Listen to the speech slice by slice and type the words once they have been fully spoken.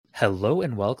Hello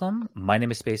and welcome. My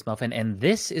name is Space Muffin, and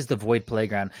this is the Void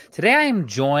Playground. Today I am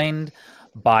joined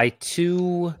by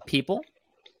two people,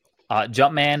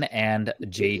 Jumpman and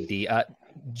JD.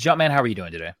 Jumpman, how are you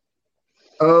doing today?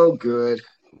 Oh, good.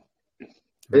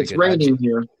 Very It's good. raining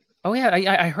here. Oh yeah,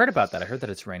 I heard about that. I heard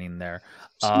that it's raining there.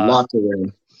 It's lots of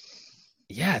rain.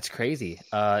 Yeah, it's crazy.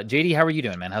 JD, how are you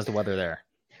doing, man? How's the weather there?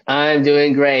 I'm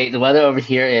doing great. The weather over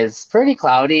here is pretty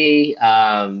cloudy.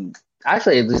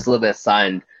 Actually, just a little bit of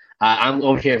sun. I'm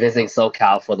over here visiting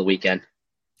SoCal for the weekend.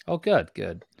 Oh, good,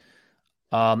 good.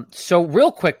 So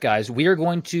real quick, guys, we are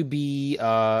going to be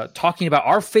talking about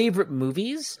our favorite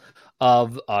movies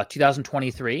of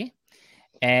 2023.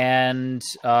 And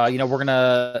we're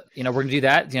gonna do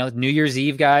that. New Year's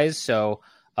Eve, guys. So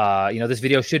this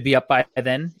video should be up by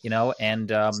then.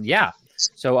 Yeah.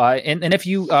 So and if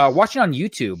you watching on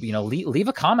YouTube, leave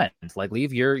a comment, like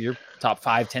leave your top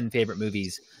 5, 10 favorite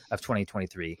movies of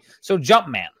 2023. So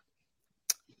Jumpman,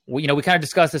 we kind of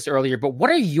discussed this earlier, but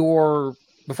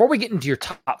before we get into your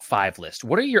top 5 list,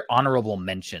 what are your honorable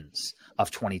mentions of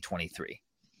 2023?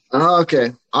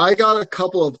 Okay, I got a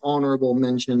couple of honorable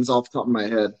mentions off the top of my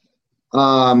head.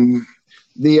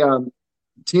 The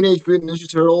Teenage Mutant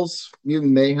Ninja Turtles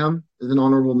Mutant Mayhem is an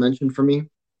honorable mention for me.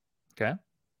 Okay.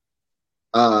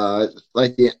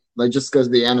 Just because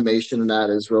the animation in that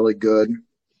is really good,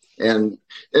 and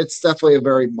it's definitely a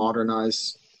very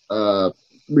modernized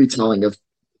retelling of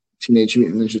Teenage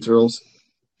Mutant Ninja Turtles.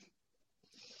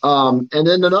 And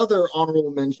then another honorable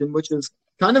mention, which is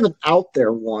kind of an out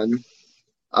there one.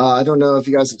 I don't know if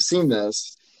you guys have seen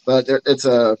this, but it's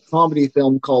a comedy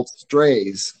film called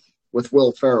Strays with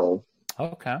Will Ferrell.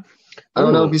 Okay. I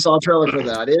don't know if you saw a trailer for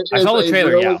that. I saw the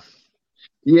trailer, yeah.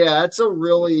 Yeah, it's a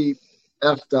really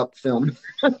effed up film.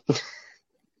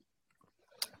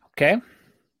 Okay.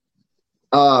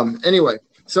 Anyway,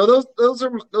 so those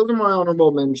are my honorable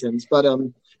mentions. But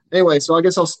anyway, so I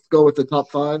guess I'll go with the top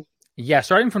 5. Yeah,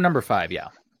 starting from number 5, yeah.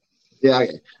 Yeah.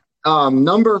 Okay.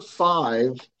 Number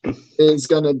 5 is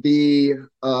going to be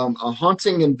A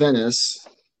Haunting in Venice,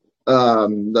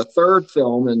 the third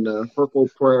film in the Hercule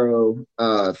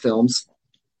Poirot films.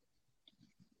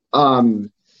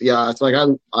 Yeah, it's like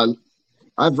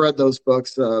I've read those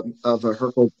books of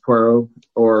Hercule Poirot,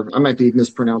 or I might be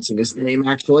mispronouncing his name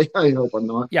actually. I hope I'm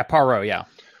not. Yeah, Poirot. Yeah.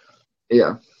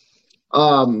 Yeah.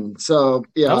 So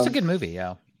yeah, that was a good movie.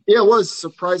 Yeah. Yeah, it was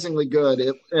surprisingly good,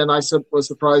 and I was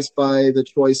surprised by the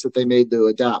choice that they made to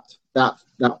adapt that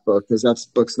book, because that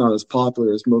book's not as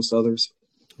popular as most others.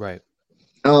 Right.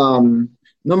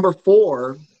 Number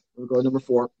 4, we'll go to number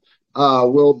 4.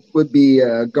 Would be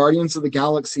Guardians of the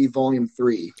Galaxy Volume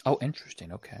 3. Oh,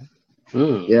 interesting. Okay.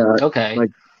 Yeah. Okay.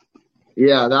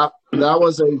 That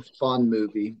was a fun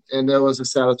movie, and there was a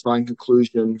satisfying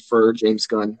conclusion for James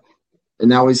Gunn, and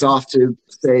now he's off to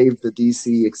save the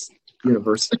DC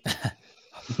universe.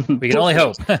 We can only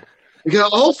hope. Because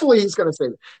hopefully he's going to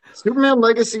save it. Superman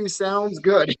Legacy sounds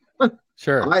good.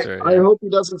 Sure. I hope he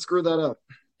doesn't screw that up.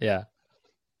 Yeah.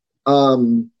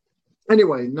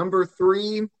 Anyway, number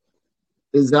 3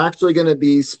 is actually going to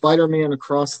be Spider-Man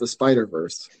Across the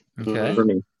Spider-Verse. Okay. For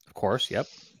me. Of course. Yep.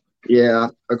 Yeah.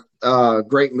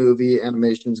 Great movie.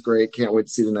 Animation's great. Can't wait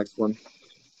to see the next one.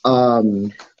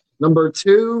 Number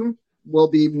 2 will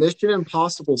be Mission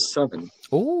Impossible 7.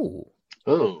 Ooh.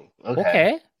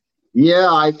 Okay. Yeah,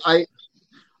 I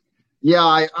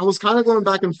was kind of going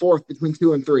back and forth between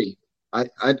 2 and 3. I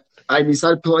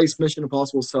decided to place Mission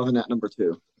Impossible 7 at number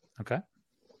 2. Okay.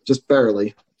 Just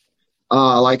barely.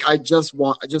 I just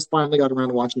finally got around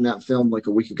to watching that film like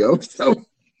a week ago. So,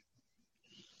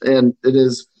 and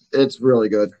it's really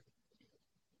good.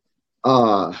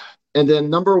 And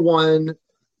then number 1,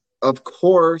 of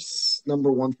course,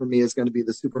 number 1 for me is going to be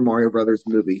the Super Mario Brothers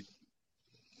movie.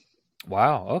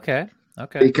 Wow. Okay.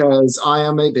 Because I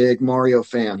am a big Mario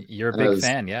fan. You're a big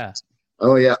fan, yeah.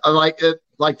 Oh yeah, I like it.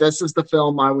 Like, this is the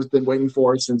film I was been waiting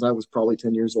for since I was probably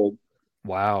 10 years old.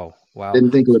 Wow. Didn't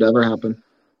think it would ever happen.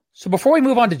 So before we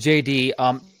move on to JD,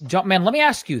 Jumpman, let me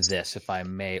ask you this, if I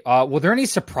may. Were there any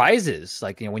surprises,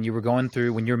 when you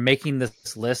were making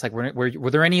this list? Like, were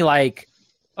there any like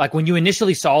when you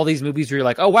initially saw all these movies, where you're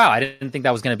like, oh wow, I didn't think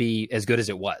that was going to be as good as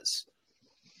it was?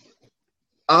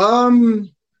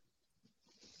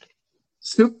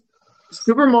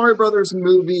 Super Mario Brothers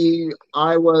movie,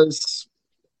 I was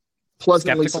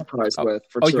pleasantly surprised with.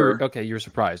 For sure. You were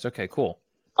surprised. Okay, cool.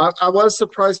 I was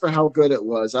surprised by how good it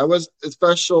was. I was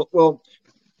especially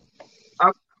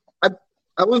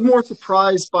I was more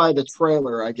surprised by the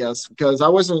trailer, I guess, because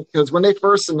when they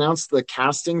first announced the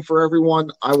casting for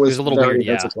everyone, I was a little weird.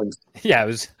 Yeah, hesitant. Yeah, it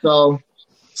was.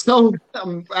 So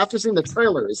after seeing the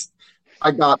trailers,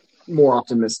 I got more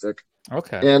optimistic.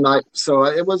 Okay. And so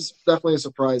it was definitely a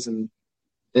surprise in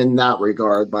that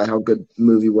regard by how good the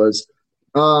movie was.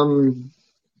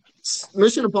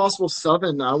 Mission Impossible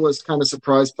 7, I was kind of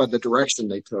surprised by the direction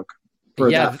they took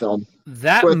for that film.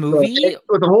 That movie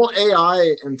with the whole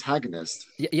AI antagonist.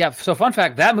 Yeah. So, fun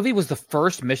fact: that movie was the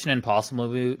first Mission Impossible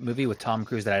movie with Tom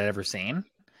Cruise that I'd ever seen.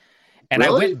 And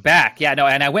Really? I went back, and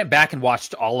I went back and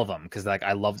watched all of them because like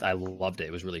I loved it.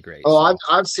 It was really great. Oh,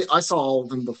 so. I saw all of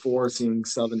them before seeing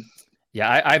 7.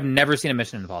 Yeah, I've never seen a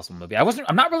Mission Impossible movie.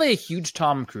 I'm not really a huge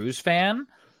Tom Cruise fan,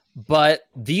 but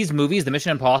these movies, the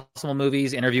Mission Impossible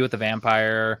movies, Interview with the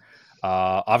Vampire,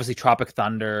 obviously Tropic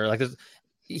Thunder, like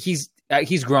he's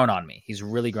grown on me. He's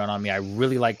really grown on me. I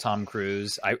really like Tom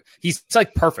Cruise. He's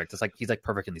like perfect. It's like he's like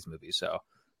perfect in these movies. So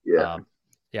yeah.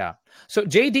 Yeah. So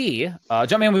JD,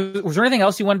 Jumpman, was there anything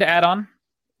else you wanted to add on?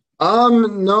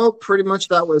 No, pretty much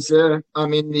that was it. I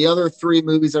mean, the other 3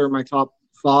 movies that are my top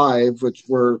 5, which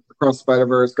were Across the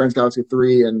Spider-Verse, Guardians of the Galaxy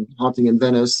 3, and Haunting in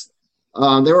Venice,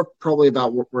 they were probably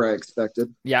about where I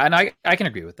expected. Yeah, and I can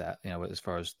agree with that. As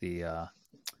far as the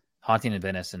Haunting in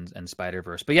Venice and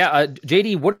Spider-Verse. But yeah,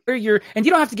 JD, what are your... And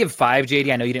you don't have to give 5,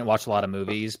 JD. I know you didn't watch a lot of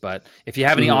movies, but if you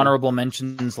have any honorable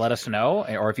mentions, let us know.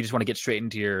 Or if you just want to get straight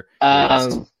into your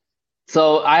list.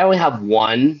 So I only have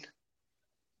one,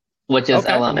 which is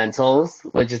Elementals,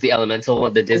 which is the Elemental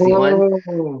one, the Disney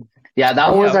one. Yeah, that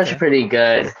one was actually pretty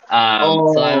good. I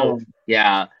should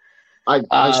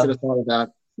have thought of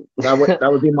that. That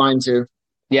would be mine too.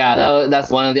 Yeah, that's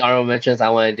one of the honorable mentions I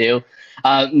want to do.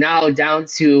 Now down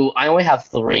to, I only have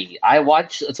 3. I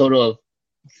watched a total of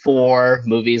 4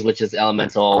 movies, which is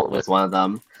Elemental was one of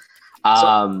them.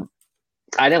 I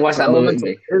didn't watch that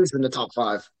movie. It was in the top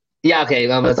 5. Yeah, okay,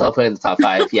 Elemental, I'll put it in the top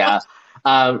 5. Yeah.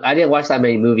 I didn't watch that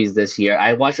many movies this year.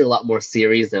 I watched a lot more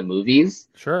series than movies.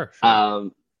 Sure.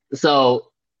 So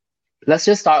let's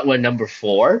just start with number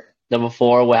 4. Number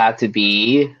 4 would have to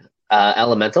be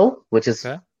Elemental, which is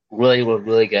really,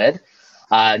 really good.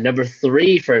 Number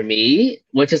 3 for me,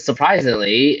 which is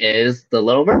surprisingly, is The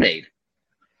Little Mermaid.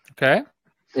 Okay.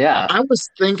 Yeah. I was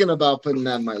thinking about putting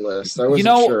that in my list. I wasn't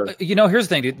sure. Here's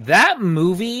the thing, dude. That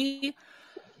movie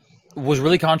was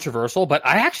really controversial, but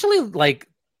I actually liked it.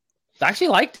 Actually,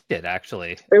 I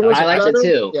liked it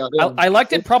too. Yeah, I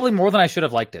liked it probably more than I should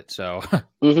have liked it. So,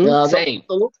 same.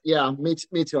 Me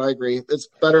too. I agree. It's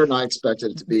better than I expected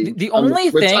it to be. The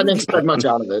only thing I didn't expect much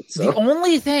out of it. So. The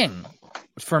only thing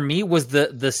for me was the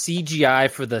CGI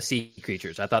for the sea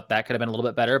creatures. I thought that could have been a little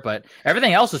bit better, but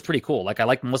everything else was pretty cool. Like I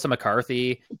liked Melissa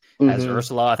McCarthy as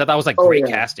Ursula. I thought that was like great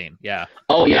casting. Yeah.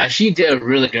 Oh yeah, she did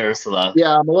really good Ursula.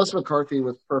 Yeah, Melissa McCarthy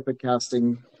with perfect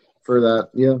casting for that.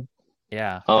 Yeah.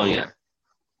 Yeah. Oh yeah.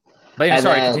 But yeah,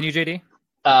 sorry, continue, JD.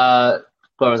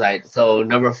 Where was I? So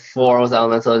number 4 was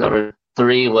Elemental. Number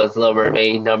 3 was Little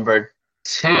Mermaid. Number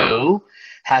 2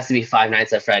 has to be Five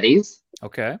Nights at Freddy's.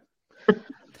 Okay.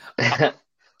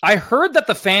 I heard that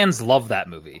the fans love that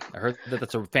movie. I heard that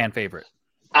that's a fan favorite.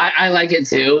 I like it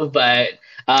too, but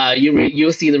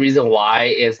you'll see the reason why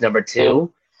is number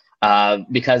 2.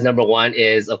 Because number 1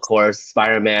 is, of course,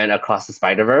 Spider-Man Across the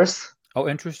Spider-Verse. Oh,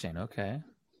 interesting. Okay.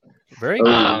 Very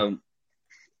good.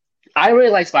 I really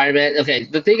like Spider-Man. Okay,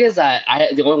 the thing is that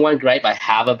the only one gripe I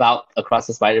have about Across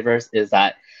the Spider-Verse is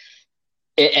that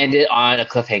it ended on a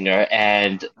cliffhanger,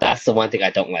 and that's the one thing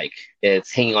I don't like.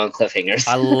 It's hanging on cliffhangers.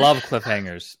 I love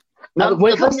cliffhangers.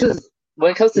 When it comes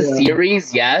to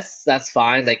series, yes, that's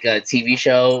fine. Like a TV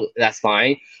show, that's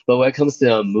fine. But when it comes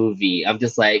to a movie, I'm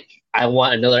just like, I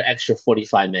want another extra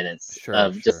 45 minutes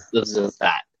of just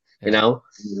that, you know?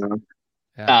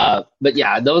 Yeah. But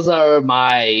yeah, those are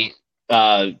my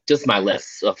just my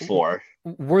list of 4.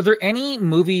 Were there any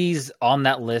movies on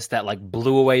that list that like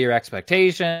blew away your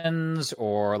expectations,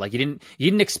 or like you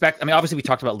didn't expect? I mean, obviously we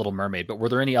talked about Little Mermaid, but were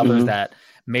there any others that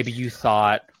maybe you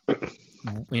thought,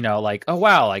 like, oh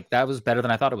wow, like that was better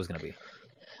than I thought it was going to be?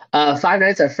 Five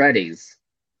Nights at Freddy's.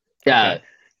 Yeah. Okay.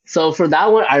 So for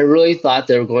that one, I really thought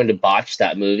they were going to botch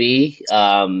that movie.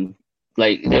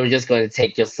 Like they were just going to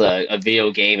take just a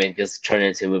video game and just turn it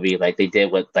into a movie, like they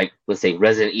did with, like, let's say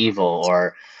Resident Evil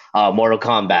or Mortal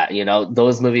Kombat.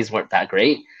 Those movies weren't that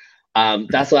great.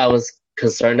 That's what I was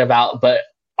concerned about. But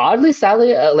oddly,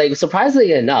 sadly, like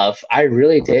surprisingly enough, I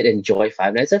really did enjoy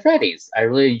Five Nights at Freddy's. I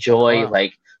really enjoy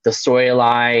like the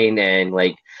storyline and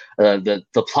like the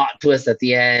plot twist at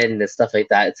the end and stuff like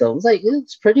that. So I was like,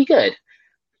 it's pretty good.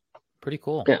 Pretty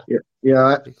cool.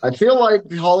 Yeah. I feel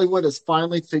like Hollywood has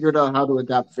finally figured out how to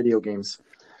adapt video games.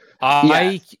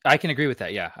 I can agree with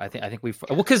that. Yeah, I think we've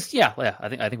because I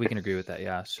think we can agree with that.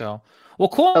 Yeah. So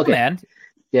cool, man.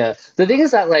 Yeah. The thing is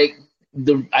that like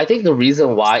I think the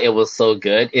reason why it was so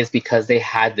good is because they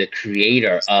had the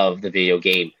creator of the video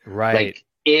game Right. like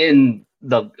in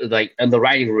the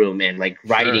writing room and like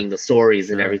writing the stories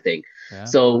and Sure. everything. Yeah.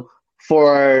 So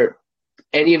for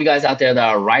any of you guys out there that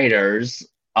are writers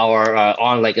or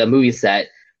on like a movie set,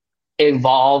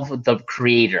 involve the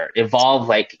creator, involve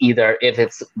like either if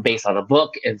it's based on a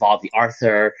book, involve the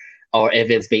author, or if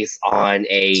it's based on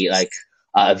a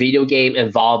video game,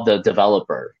 involve the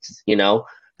developer, you know.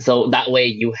 So that way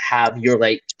you have your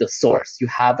like the source, you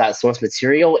have that source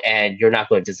material, and you're not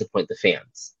going to disappoint the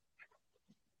fans.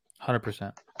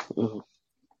 100%. Mhm.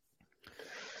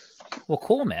 Well,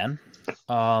 cool, man.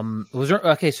 Was there,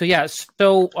 okay? So yeah,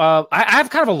 so I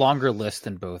have kind of a longer list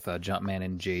than both Jumpman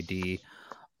and JD.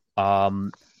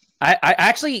 I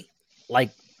actually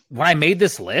like when I made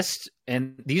this list,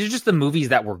 and these are just the movies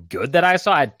that were good that I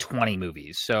saw. I had 20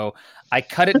 movies, so I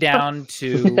cut it down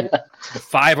to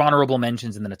 5 honorable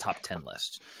mentions and then a top 10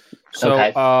 list. So,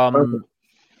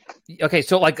 okay,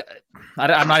 so like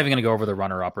I'm not even going to go over the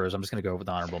runner-uppers. I'm just going to go over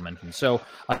the honorable mentions. So,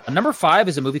 number 5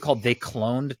 is a movie called They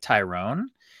Cloned Tyrone.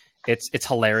 It's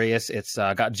hilarious. It's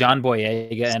got John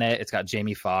Boyega in it. It's got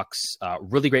Jamie Foxx.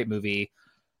 Really great movie.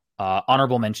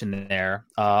 Honorable mention there.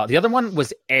 The other one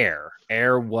was Air.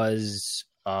 Air was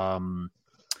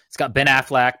it's got Ben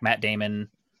Affleck, Matt Damon.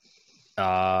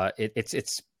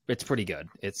 It's pretty good.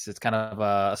 It's kind of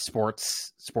a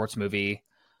sports movie.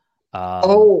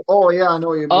 Oh yeah, I know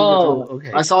what you mean. Oh,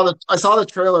 okay. I saw the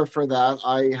trailer for that.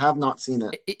 I have not seen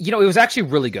it. It was actually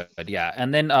really good. Yeah,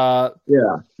 and then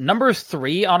number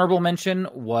 3 honorable mention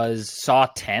was Saw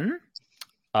 10.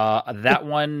 That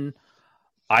one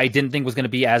I didn't think was going to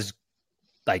be as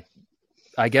like,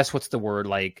 I guess what's the word?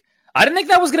 Like, I didn't think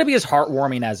that was going to be as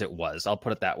heartwarming as it was. I'll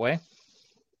put it that way.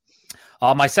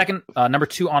 My second, number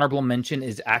 2 honorable mention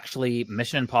is actually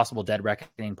Mission Impossible: Dead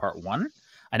Reckoning Part 1.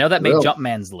 I know that made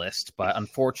Jumpman's list, but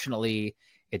unfortunately,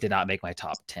 it did not make my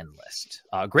top 10 list.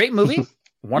 Great movie,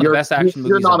 one of the best action movies.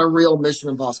 You're not a real Mission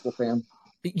Impossible fan.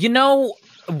 You know,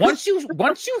 once you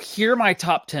hear my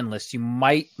top 10 list, you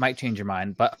might change your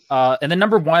mind. But and then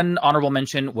number 1 honorable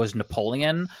mention was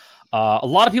Napoleon. A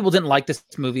lot of people didn't like this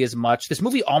movie as much. This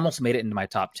movie almost made it into my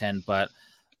top 10, but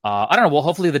I don't know. Well,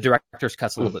 hopefully the director's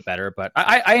cut's a little bit better. But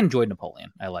I enjoyed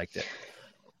Napoleon. I liked it.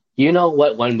 You know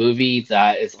what? One movie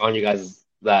that is on you guys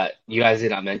that you guys did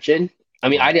not mention. I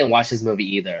mean, I didn't watch this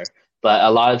movie either, but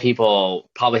a lot of people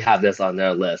probably have this on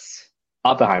their list.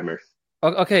 Oppenheimer.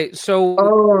 Okay, so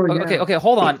okay,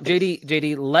 hold on,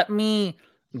 JD, let me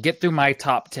get through my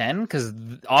top 10 because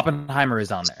Oppenheimer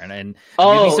is on there, and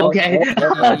okay.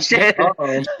 Shit.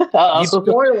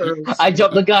 Spoilers. I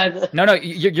jumped the gun. No,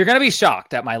 you're gonna be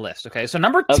shocked at my list. Okay, so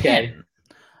number 10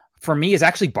 for me is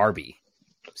actually Barbie.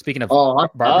 Speaking of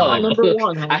Barbie, number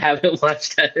 1. Huh? I haven't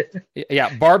watched it.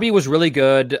 Yeah, Barbie was really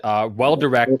good, well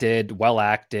directed, well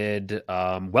acted,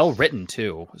 well written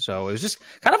too. So it was just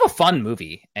kind of a fun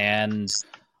movie. And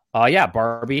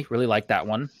Barbie, really liked that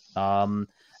one.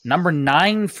 Number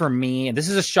 9 for me, and this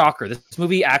is a shocker. This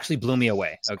movie actually blew me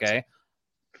away. Okay,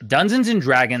 Dungeons and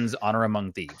Dragons: Honor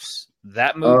Among Thieves.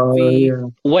 That movie.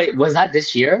 Wait, was that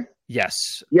this year?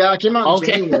 Yes. Yeah, it came out in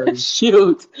January.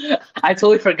 Shoot. I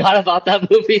totally forgot about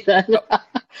that movie then.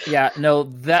 Yeah, no,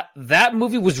 that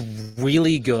movie was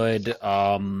really good.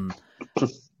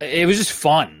 It was just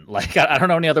fun. Like, I don't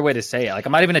know any other way to say it. Like,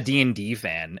 I'm not even a D&D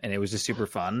fan, and it was just super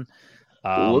fun.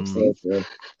 You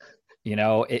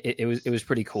know, it was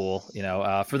pretty cool. You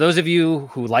know, for those of you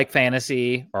who like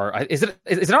fantasy, or is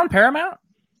it on Paramount?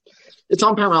 It's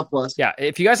on Paramount Plus. Yeah,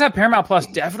 if you guys have Paramount Plus,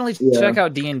 definitely check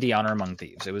out D&D Honor Among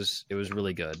Thieves. It was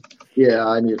really good.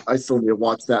 Yeah, I still need to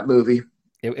watch that movie.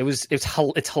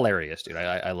 It's hilarious, dude.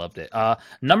 I loved it.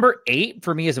 Number 8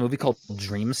 for me is a movie called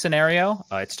Dream Scenario.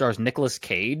 It stars Nicolas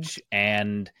Cage,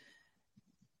 and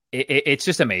it's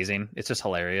just amazing. It's just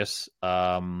hilarious.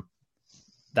 That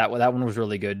one was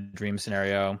really good. Dream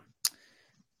Scenario.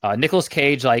 Nicolas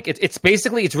Cage, like it's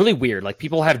basically, it's really weird. Like,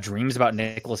 people have dreams about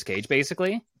Nicolas Cage,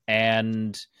 basically.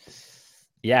 And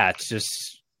yeah, it's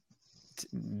just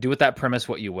do with that premise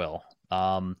what you will.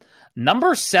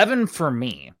 Number 7 for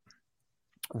me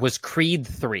was Creed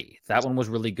 3. That one was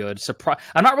really good.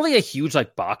 I'm not really a huge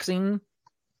like boxing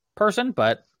person,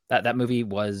 but that movie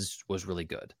was really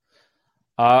good.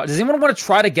 Does anyone want to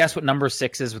try to guess what number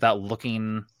 6 is without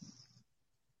looking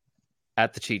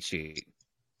at the cheat sheet?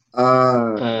 I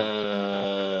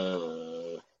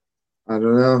don't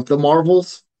know. The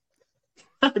Marvels.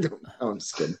 I'm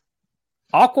just kidding.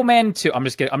 Aquaman 2. I'm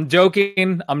just kidding. I'm joking,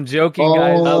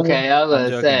 guys. Okay, I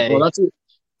was gonna say. Well, that's it.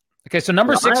 Okay, so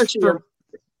number 6.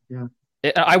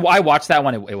 I watched that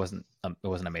one. It wasn't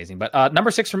amazing. But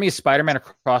number 6 for me is Spider-Man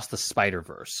Across the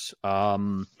Spider-Verse.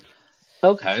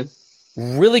 Okay.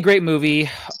 Really great movie.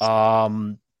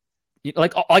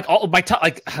 Like all my top,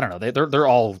 like I don't know, they're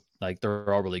all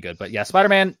really good. But yeah,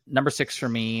 Spider-Man number 6 for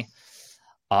me.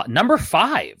 Number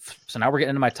 5. So now we're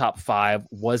getting into my top 5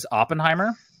 was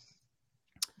Oppenheimer.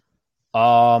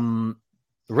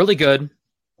 Really good.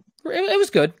 It was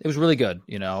good. It was really good,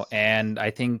 and I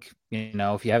think,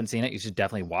 if you haven't seen it, you should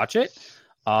definitely watch it.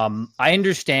 I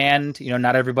understand,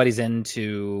 not everybody's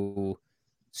into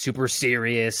super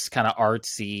serious kind of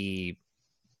artsy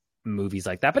movies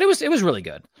like that, but it was really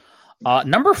good.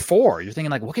 Number 4, you're thinking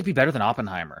like, what could be better than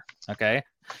Oppenheimer? Okay.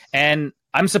 And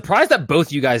I'm surprised that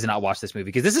both you guys did not watch this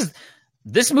movie, because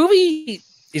this movie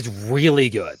is really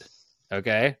good.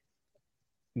 Okay.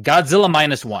 Godzilla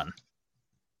 -1.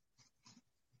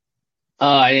 Oh,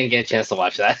 I didn't get a chance to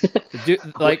watch that.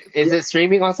 Is it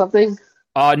streaming on something?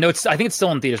 No, I think it's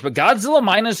still in theaters, but Godzilla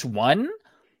 -1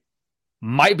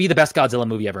 might be the best Godzilla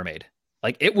movie ever made.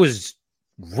 Like, it was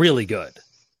really good.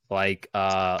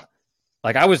 I'm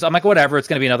like, whatever, it's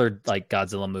gonna be another like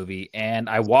Godzilla movie. And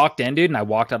I walked in, dude, and I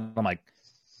walked up, and I'm like,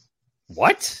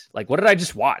 what? Like, what did I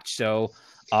just watch? So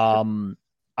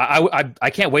I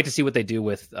can't wait to see what they do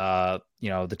with the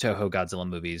Toho Godzilla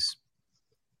movies.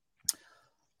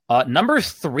 Number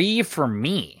 3 for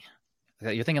me.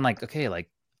 You're thinking like, okay, like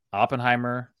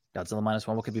Oppenheimer, Godzilla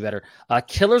 -1, what could be better?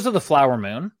 Killers of the Flower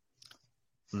Moon.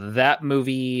 That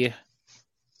movie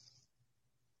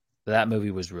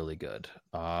was really good.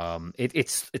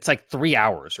 It's like 3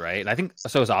 hours, right? And I think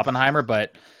so is Oppenheimer,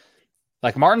 but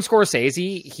like Martin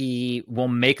Scorsese, he will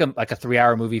make a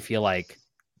 3-hour movie feel like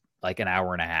an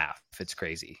hour and a half. It's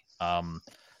crazy.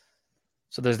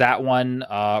 So there's that one.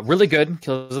 Really good.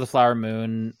 Killers of the Flower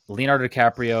Moon. Leonardo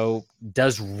DiCaprio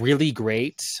does really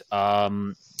great.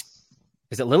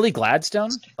 Is it Lily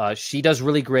Gladstone? She does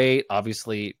really great.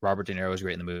 Obviously, Robert De Niro is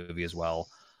great in the movie as well.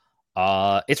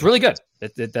 It's really good.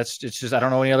 It's just, I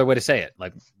don't know any other way to say it.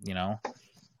 Like,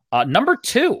 number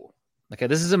 2. Okay,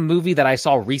 this is a movie that I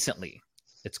saw recently.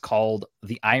 It's called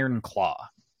The Iron Claw.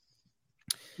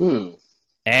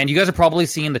 And you guys have probably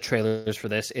seen the trailers for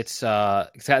this. It's got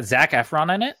Zac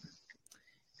Efron in it.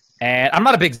 And I'm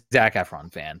not a big Zac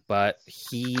Efron fan, but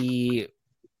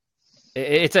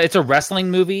it's a wrestling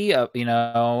movie,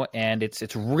 and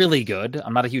it's really good.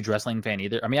 I'm not a huge wrestling fan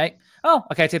either. I mean, I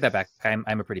take that back.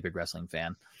 I'm a pretty big wrestling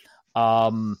fan.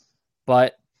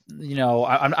 But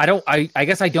I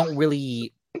guess I don't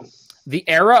really, the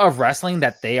era of wrestling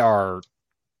that they are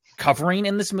covering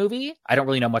in this movie, I don't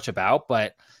really know much about,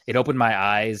 but it opened my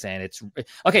eyes, and it's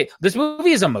okay. This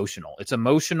movie is emotional. It's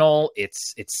emotional.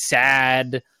 It's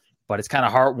sad, but it's kind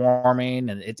of heartwarming,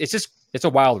 and it's a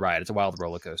wild ride. It's a wild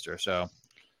roller coaster. So,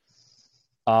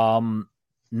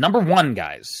 number 1,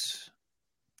 guys,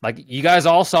 like you guys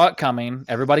all saw it coming.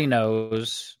 Everybody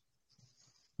knows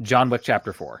John Wick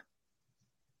Chapter 4.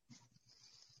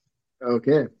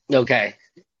 Okay.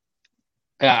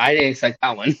 I didn't expect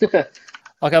that one.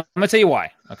 Okay, I'm gonna tell you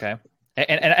why. Okay,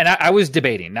 and I was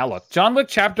debating. Now look, John Wick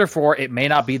Chapter 4, it may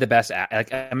not be the best.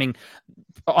 I mean,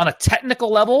 on a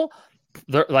technical level,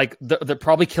 they're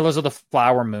probably Killers of the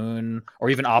Flower Moon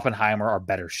or even Oppenheimer are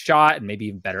better shot and maybe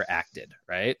even better acted,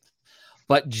 right?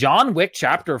 But John Wick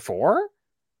Chapter 4,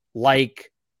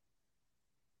 like,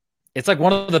 it's like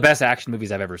one of the best action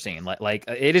movies I've ever seen. Like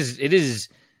it is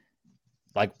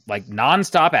like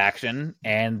nonstop action,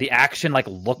 and the action like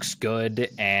looks good,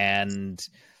 and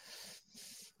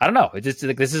I don't know. It just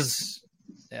like, this is,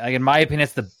 like, in my opinion,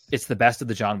 it's the best of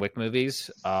the John Wick movies.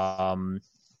 I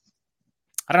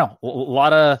don't know, a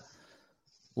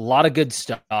lot of good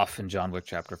stuff in John Wick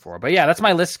Chapter 4. But yeah, that's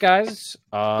my list, guys.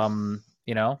 I don't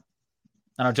know,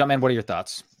 Jumpman, what are your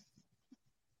thoughts?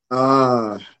 No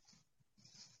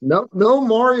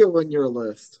Mario in your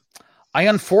list. I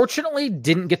unfortunately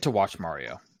didn't get to watch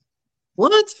Mario.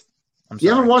 What? I'm sorry.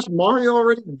 You haven't watched Mario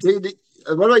already?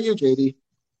 What about you, JD?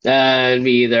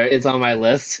 Me either. It's on my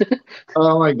list.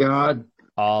 Oh my god.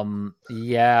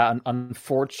 Yeah,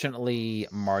 unfortunately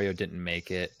Mario didn't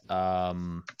make it.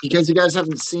 Because you guys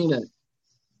haven't seen it.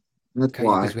 That's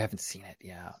why. Because we haven't seen it,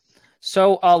 yeah.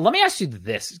 So let me ask you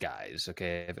this, guys,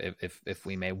 okay, if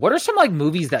we may. What are some like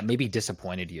movies that maybe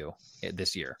disappointed you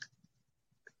this year?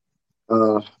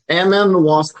 Ant-Man and the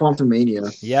Wasp: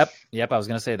 Quantumania. Yep, I was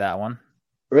gonna say that one.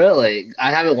 Really?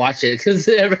 I haven't watched it because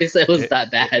everybody said it was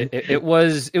that bad. It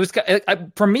was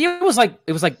for me, it was like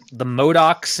the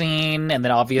MODOK scene, and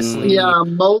then obviously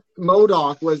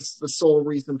MODOK was the sole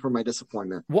reason for my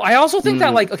disappointment. Well, I also think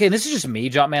that, like, okay, this is just me,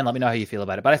 Jumpman, let me know how you feel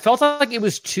about it, but I felt like it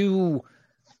was too,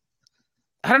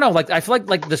 I don't know. Like I feel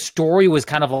like the story was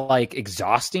kind of like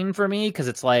exhausting for me because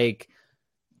it's like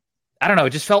I don't know.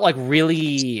 It just felt like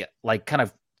really like kind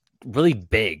of really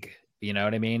big. You know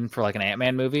what I mean? For like an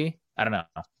Ant-Man movie. I don't know.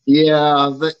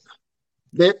 Yeah,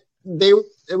 they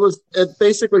it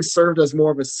basically served as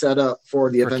more of a setup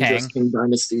for the For Avengers Kang. King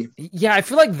Dynasty. Yeah, I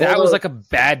feel like that was Although, like a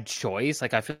bad choice.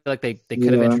 Like I feel like they could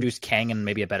have yeah. introduced Kang in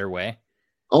maybe a better way.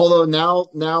 Although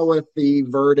now with the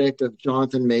verdict of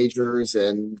Jonathan Majors,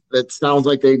 and it sounds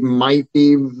like they might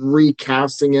be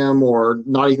recasting him or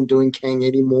not even doing Kang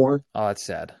anymore. Oh, that's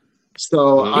sad.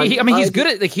 So I mean, he's good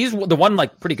at like he's the one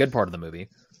like pretty good part of the movie.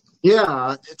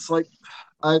 yeah, it's like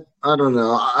I don't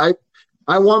know.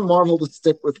 I want Marvel to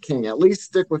stick with King. At least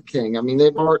stick with King. I mean,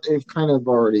 they've kind of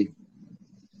already.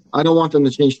 I don't want them to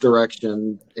change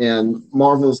direction, and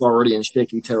Marvel's already in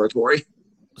shaky territory.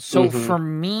 So for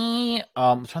me,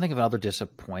 I'm trying to think of another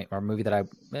disappointment or movie that I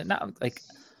not like.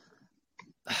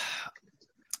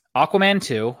 Aquaman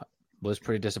 2 was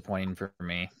pretty disappointing for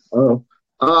me. Oh.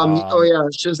 Oh yeah,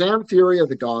 Shazam! Fury of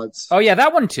the Gods. Oh yeah,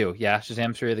 that one too. Yeah,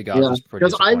 Shazam! Fury of the Gods Yeah, was pretty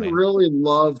because I disappointing. really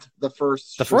loved the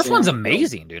first. The first Shazam one's film.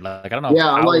 amazing, dude. Like I don't know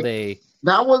Yeah, how like- they.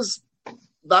 That was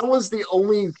the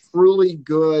only truly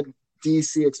good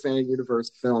DC expanded universe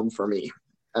film for me,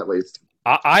 at least.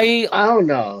 I I don't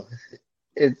know.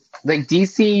 It's like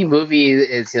DC movie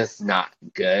is just not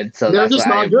good, so They're that's just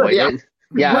why I not good, avoid yeah. it.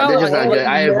 Yeah, Well, they're just not good.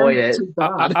 I avoid it. Too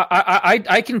bad.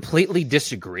 I completely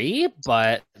disagree,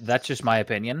 but that's just my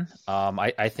opinion.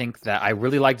 I think that I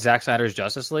really liked Zack Snyder's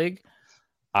Justice League.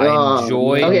 I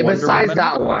enjoy. Okay, Wonder besides Woman.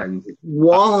 that one,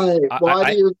 Why? Why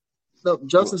I- do you? No,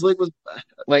 Justice League was.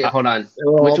 wait, hold on. they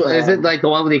were all Which one, is bad. it like the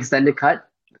one with the extended cut?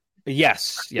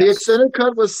 Yes, The yes. extended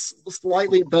cut was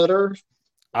slightly better,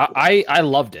 I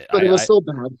loved it. but it was still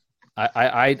bad.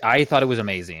 I thought it was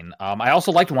amazing. I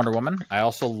also liked Wonder Woman. I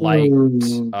also liked.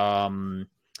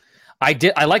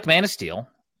 I liked Man of Steel.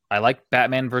 I liked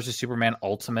Batman versus Superman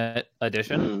Ultimate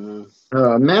Edition.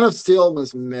 Man of Steel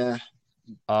was meh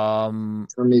Um,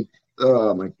 for me.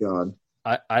 Oh my god.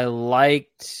 I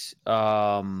liked.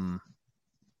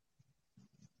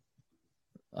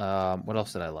 What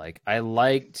else did I like? I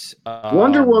liked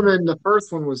Wonder Woman. The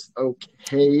first one was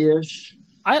okay-ish.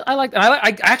 I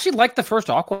actually liked the first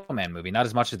Aquaman movie, not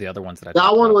as much as the other ones that I. That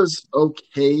talked one about. was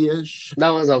okay-ish. That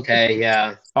was okay.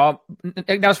 Yeah. Now,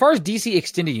 as far as DC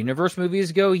extended universe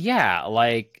movies go, yeah,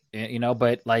 like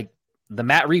but like the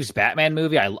Matt Reeves Batman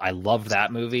movie, I loved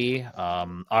that movie.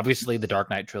 Obviously the Dark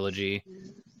Knight trilogy.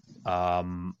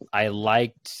 I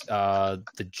liked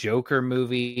the Joker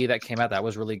movie that came out. That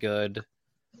was really good.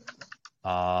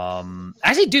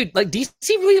 Actually, dude, like DC,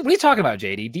 what are you talking about,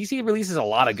 JD? DC releases a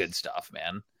lot of good stuff,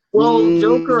 man. Well,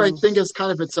 Joker, I think, is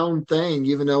kind of its own thing,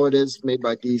 even though it is made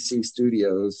by DC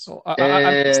Studios. So,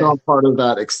 It's not part of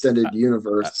that extended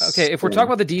universe. okay, if we're thing.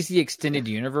 talking about the DC extended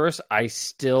universe, I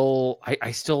still,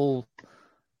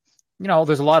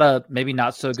 there's a lot of maybe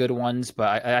not so good ones,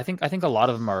 but I think a lot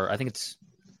of them are. I think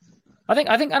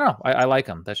I don't know. I like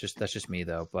them. That's just me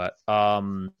though. But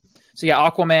so yeah,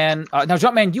 Aquaman. Now,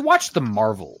 Jumpman, you watched the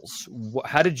Marvels.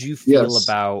 How did you feel Yes.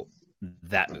 about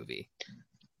that movie?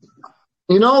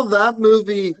 That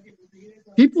movie,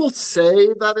 people say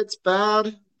that it's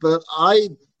bad, but I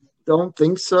don't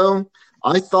think so.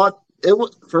 I thought it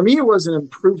was, for me, it was an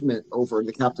improvement over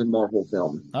the Captain Marvel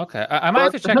film. Okay, I might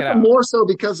have to check it out. More so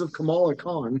because of Kamala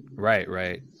Khan. Right.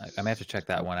 I might have to check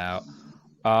that one out.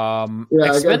 Yeah,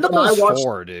 Expendables I watched-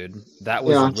 4, dude. That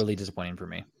was Yeah. really disappointing for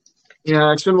me. Yeah,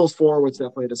 Expendables 4 was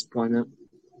definitely a disappointment.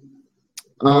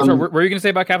 So, what were you going to say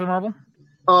about Captain Marvel?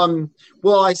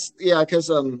 Well, because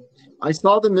I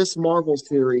saw the Miss Marvel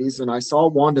series and I saw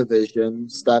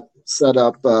WandaVision that set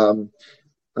up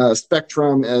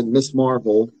Spectrum and Miss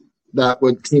Marvel that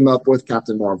would team up with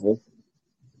Captain Marvel.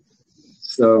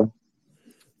 So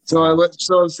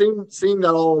seeing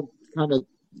that all kind of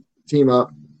team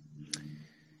up.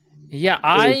 Yeah,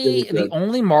 really the good.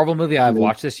 only Marvel movie I've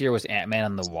watched this year was Ant-Man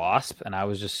and the Wasp, and I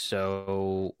was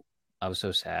so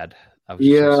sad. I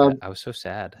was so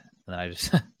sad, and then I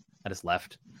just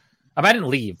left. I didn't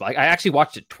leave. Like I actually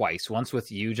watched it twice. Once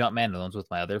with you, Jumpman, and once with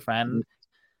my other friend.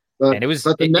 But, And it was.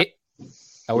 but the, ne-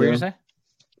 what were you gonna say?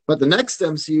 but the next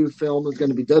MCU film is going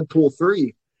to be Deadpool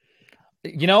 3.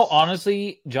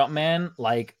 Honestly, Jumpman,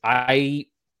 like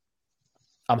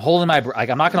I'm holding my like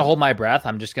I'm not gonna hold my breath.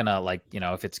 I'm just gonna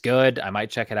if it's good, I might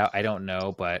check it out. I don't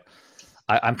know, but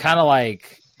I'm kind of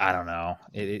like I don't know.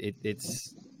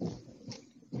 It's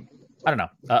I don't know.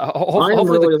 I am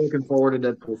Hopefully, really looking forward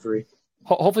to Deadpool 3.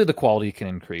 hopefully the quality can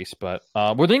increase. But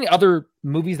were there any other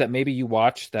movies that maybe you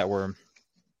watched that were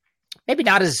maybe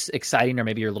not as exciting, or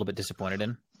maybe you're a little bit disappointed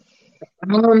in?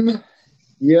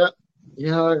 Yeah.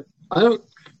 Yeah, I don't.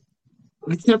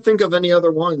 I can't think of any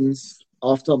other ones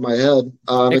off the top of my head.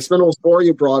 Ex- Expendables 4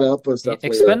 you brought up was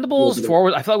definitely a Expendables really good.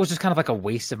 4 I felt it was just kind of like a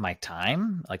waste of my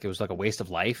time. Like it was like a waste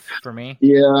of life for me.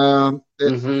 Yeah,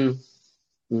 Mm-hmm.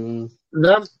 Mm-hmm.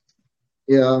 that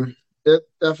yeah, it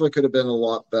definitely could have been a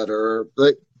lot better.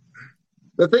 Like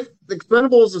the thing,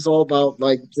 Expendables is all about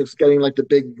like just getting like the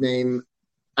big name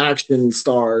action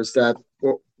stars that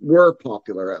were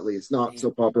popular, at least not so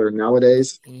popular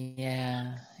nowadays.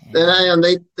 Yeah. And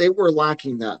they were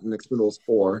lacking that in Expendables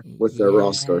 4 with their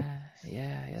roster.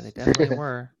 Yeah, they definitely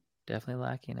were. Definitely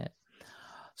lacking it.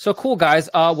 So cool, guys.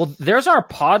 Well, there's our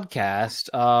podcast.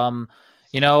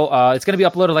 It's going to be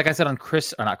uploaded, like I said, on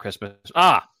not Christmas.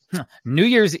 New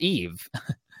Year's Eve.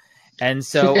 And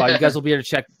so you guys will be able to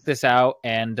check this out.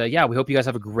 And we hope you guys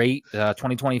have a great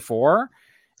 2024.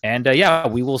 And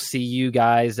we will see you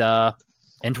guys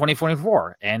in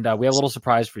 2024. And we have a little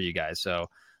surprise for you guys. So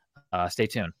stay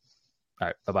tuned. All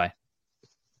right. Bye-bye.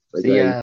 See ya.